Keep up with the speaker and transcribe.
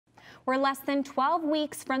We're less than 12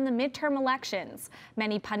 weeks from the midterm elections,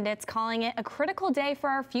 many pundits calling it a critical day for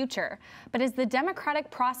our future. But is the democratic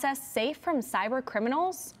process safe from cyber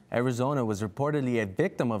criminals? Arizona was reportedly a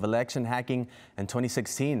victim of election hacking in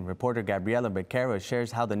 2016. Reporter Gabriella Bachara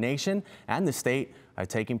shares how the nation and the state are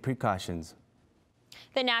taking precautions.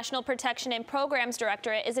 The National Protection and Programs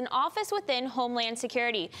Directorate is an office within Homeland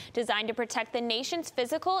Security designed to protect the nation's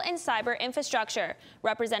physical and cyber infrastructure.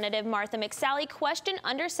 Representative Martha McSally questioned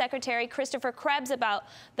Undersecretary Christopher Krebs about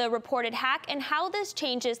the reported hack and how this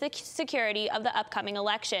changes the security of the upcoming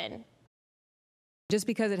election. Just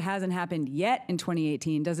because it hasn't happened yet in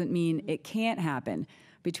 2018 doesn't mean it can't happen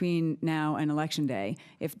between now and Election Day.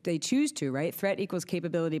 If they choose to, right? Threat equals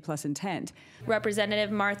capability plus intent.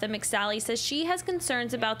 Representative Martha McSally says she has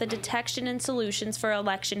concerns about the detection and solutions for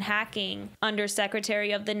election hacking.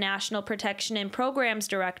 Undersecretary of the National Protection and Programs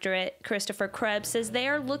Directorate, Christopher Krebs, says they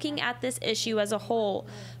are looking at this issue as a whole,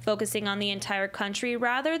 focusing on the entire country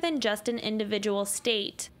rather than just an individual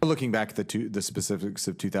state. Looking back at the specifics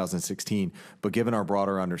of 2016, but given our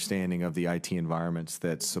broader understanding of the IT environments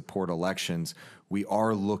that support elections, we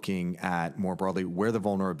are looking at more broadly where the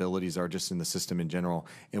vulnerabilities are just in the system in general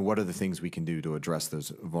and what are the things we can do to address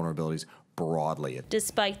those vulnerabilities broadly.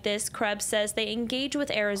 Despite this, Krebs says they engage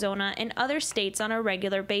with Arizona and other states on a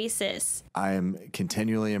regular basis. I am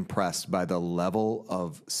continually impressed by the level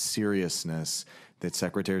of seriousness that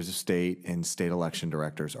secretaries of state and state election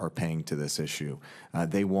directors are paying to this issue.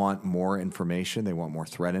 They want more information. They want more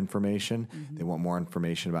threat information. They want more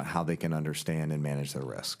information about how they can understand and manage their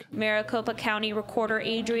risk. Maricopa County Recorder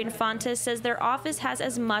Adrian Fontes says their office has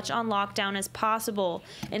as much on lockdown as possible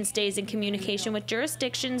and stays in communication with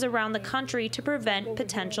jurisdictions around the country to prevent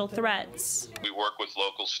potential threats. We work with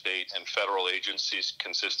local, state, and federal agencies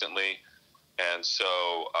consistently, and so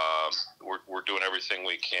we're doing everything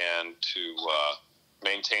we can to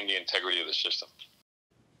maintain the integrity of the system.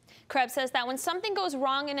 Krebs says that when something goes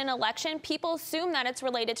wrong in an election, people assume that it's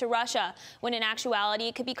related to Russia, when in actuality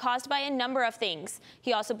it could be caused by a number of things.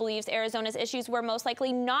 He also believes Arizona's issues were most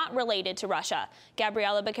likely not related to Russia.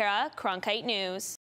 Gabriella Bachara, Cronkite News.